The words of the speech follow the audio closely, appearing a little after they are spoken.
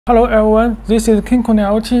Hello everyone, this is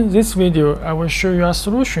KingKong. This video I will show you a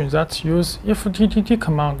solution that uses FTTT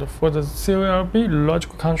command for the CLB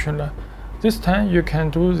logic controller. This time you can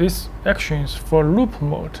do these actions for loop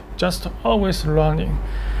mode, just always running.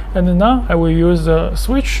 And now I will use the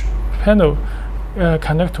switch panel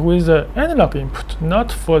connect with the analog input,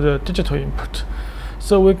 not for the digital input.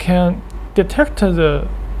 So we can detect the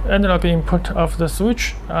analog input of the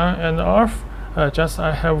switch on and off. Just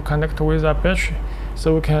I have connected with a battery.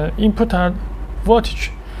 So we can input a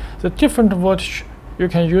voltage. The different voltage, you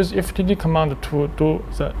can use FTTT command to do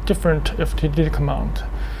the different FTTT command.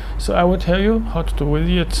 So I will tell you how to do with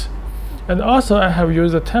it. And also I have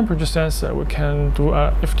used the temperature sensor. We can do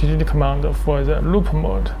a FTTT command for the loop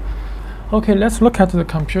mode. Okay, let's look at the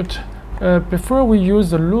computer. Before we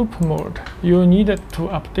use the loop mode, you need to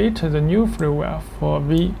update the new firmware for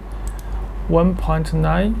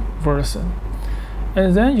v1.9 version.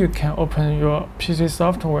 And then you can open your PC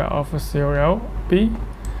software of CLB.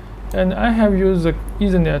 And I have used the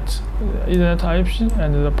Ethernet IP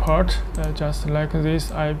and the port, just like this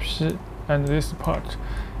IP and this port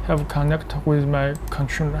have connected with my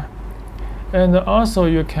controller. And also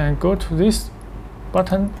you can go to this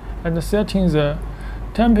button and setting the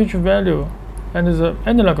temperature value and the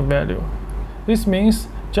analog value. This means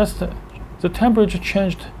just the temperature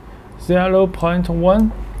changed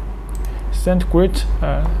 0.1 centigrade,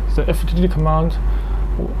 the FTTT command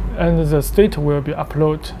and the state will be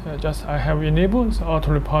uploaded. Just I have enabled the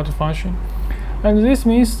auto report function, and this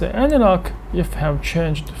means the analog, if have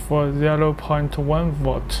changed for 0.1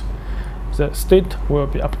 volt, the state will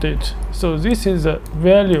be updated. So this is the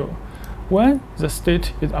value when the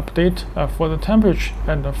state is updated for the temperature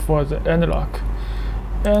and for the analog.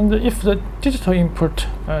 And if the digital input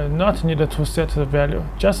not needed to set the value,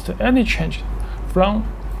 just any change from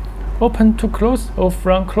open to close or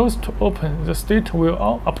from close to open, the state will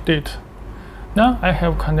all update. Now I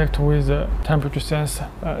have connected with the temperature sensor.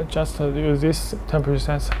 Just use this temperature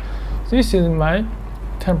sensor. This is my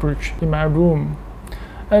temperature in my room,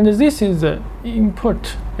 and this is the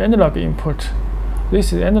input, analog input.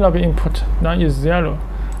 This is analog input. Now is 0.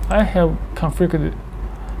 I have configured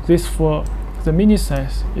this for the mini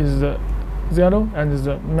size is 0 and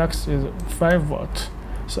the max is 5 volt.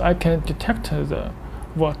 So I can detect the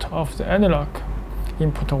volt of the analog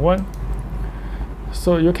input 1.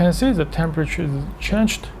 So you can see the temperature is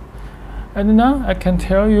changed. And now I can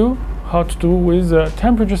tell you how to do with the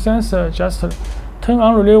temperature sensor. Just turn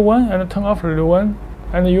on relay 1 and turn off relay 1,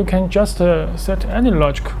 and you can just set any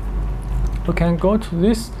logic. You can go to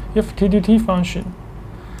this FTTT function,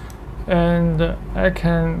 and I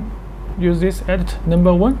can use this edit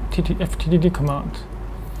number 1 FTTT command.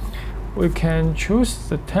 We can choose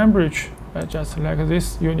the temperature just like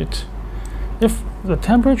this unit. If the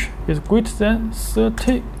temperature is greater than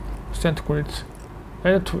 30 centigrade,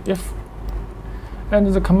 add to if. And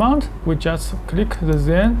the command, we just click the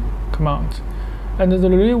then command. And the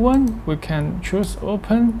relay 1, we can choose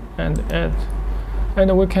open and add.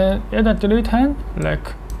 And we can add a delay time,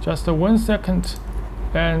 like just 1 second.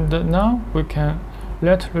 And now we can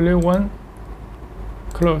let relay 1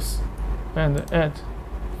 close and add.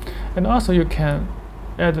 And also you can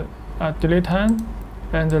add a delay time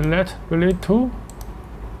and let relay 2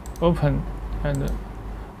 open, and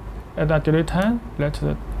add a delay time, let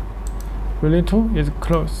the relay 2 is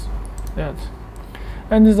closed. Add.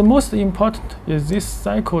 And the most important is this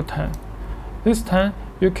cycle time. This time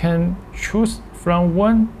you can choose from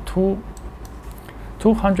 1 to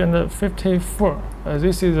 254.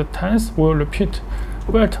 This is the times will repeat.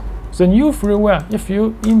 But the new firmware, if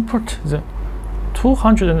you input the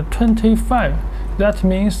 225, that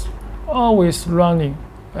means always running,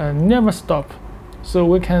 never stop. So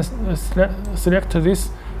we can select this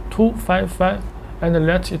 255 and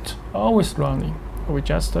let it always running. We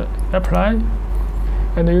just apply,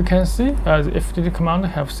 and you can see the FTTT command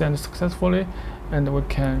have sent successfully, and we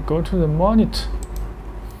can go to the monitor,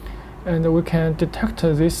 and we can detect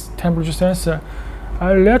this temperature sensor.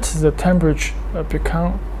 I let the temperature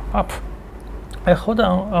become up. I hold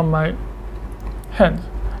on my hand.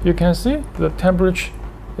 You can see the temperature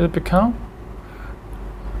is become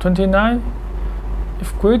 29.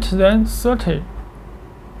 If greater than 30,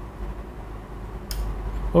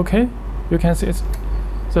 okay, you can see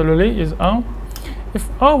the relay is on. If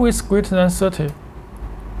always greater than 30,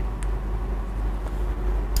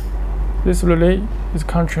 this relay is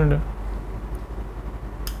controlled.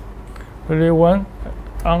 Relay 1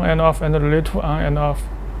 on and off, and relay 2 on and off.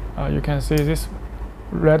 You can see this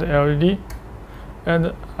red LED.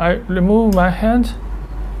 And I remove my hand,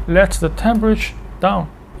 let the temperature down.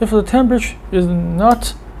 If the temperature is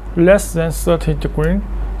not less than 30 degrees,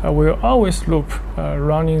 will always loop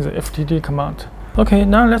running the FTD command. Okay,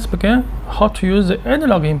 now let's begin how to use the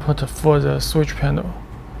analog input for the switch panel.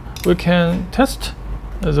 We can test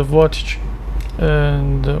the voltage,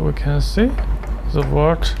 and we can see the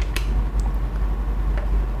volt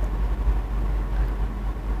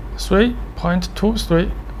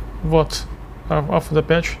 3.23 volts of the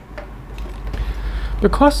battery.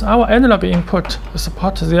 Because our analog input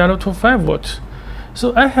supports 0 to 5 volt,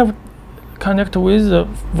 so I have connected with the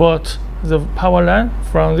power line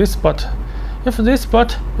from this button. If this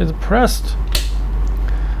button is pressed,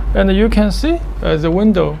 and you can see the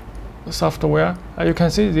window software, you can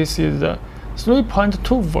see this is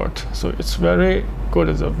 3.2 volt, so it's very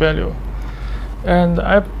good, the value. And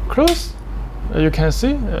I close, you can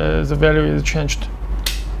see the value is changed.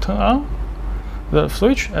 Turn on the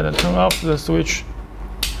switch and turn off the switch.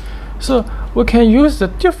 So we can use the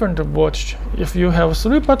different voltage. If you have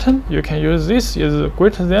 3 buttons, you can use this is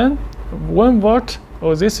greater than 1 volt,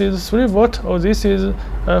 or this is 3 volt, or this is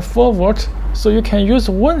 4 volt. So you can use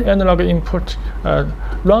one analog input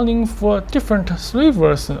running for different 3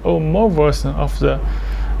 versions or more versions of the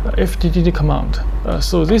FTD command.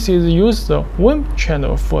 So this is use the one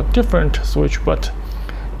channel for different switch, but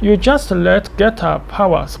you just get a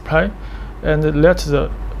power supply and let the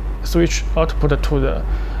switch output to the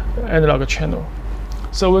analog channel.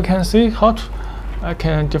 So we can see how I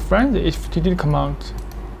can define the FTD command.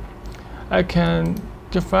 I can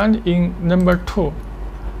define in number 2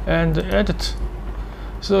 and edit.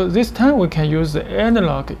 So this time we can use the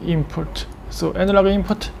analog input. So analog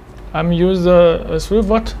input, I'm using 3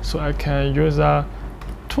 volt, so I can use a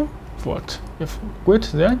 2 volt. If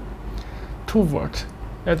greater than 2 volt,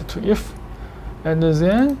 add to if, and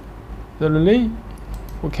then the relay.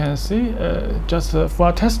 We can see just for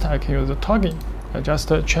a test, I can use the toggling. I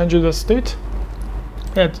just change the state,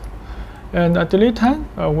 add, and delete time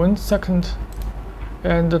 1 second,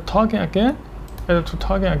 and toggling again, add to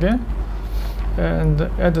toggling again, and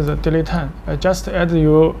add the delete time. Just add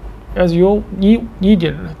you as you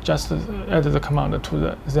needed. Just add the command to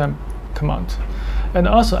the them command, and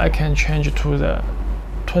also I can change to the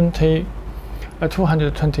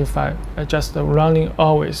 225. Just running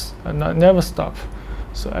always, never stop.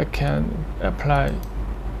 So I can apply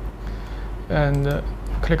and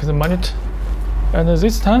click the monitor, and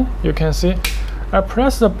this time you can see I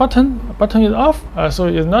press the button is off, so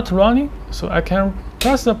it's not running. So I can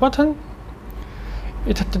press the button,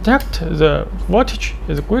 it detects the voltage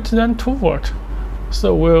is greater than 2 volt,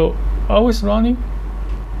 so we'll always running,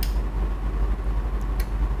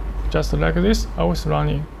 just like this, always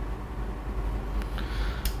running.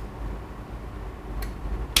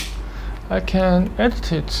 I can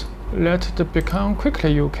edit it, let it become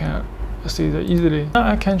quickly, you can see it easily. Now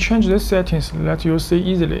I can change these settings, let you see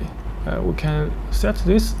easily. We can set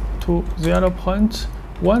this to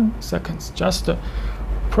 0.1 seconds. Just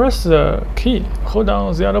press the key, hold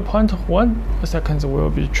down 0.1 seconds will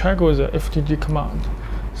be trigger the FTD command.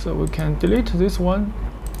 So we can delete this one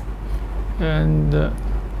and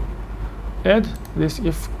add this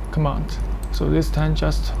if command. So this time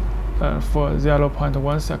just for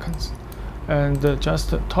 0.1 seconds. And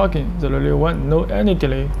just toggling the relay 1, no any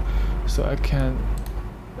delay. So I can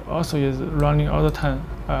also use running all the time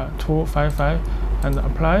 255 and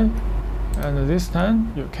apply. And this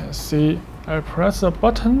time you can see I press the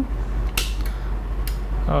button,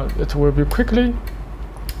 it will be quickly.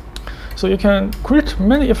 So you can create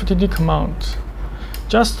many FTD commands.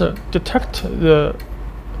 Just detect the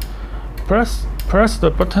press the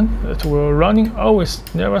button, it will running always,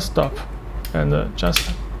 never stop, and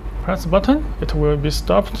just press the button, it will be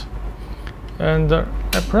stopped, and I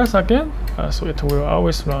press again, so it will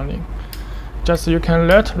always running. Just you can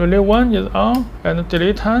let relay 1 is on and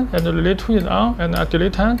delete time, and relay 2 is on and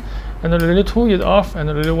delete time, and relay 2 is off and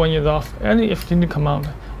relay 1 is off. Any FTD command,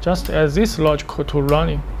 just add this logic to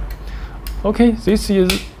running. Okay, this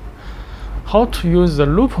is how to use the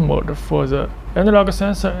loop mode for the analog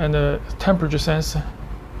sensor and the temperature sensor,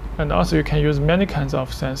 and also you can use many kinds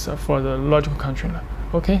of sensor for the logic controller.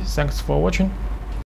 Okay, thanks for watching.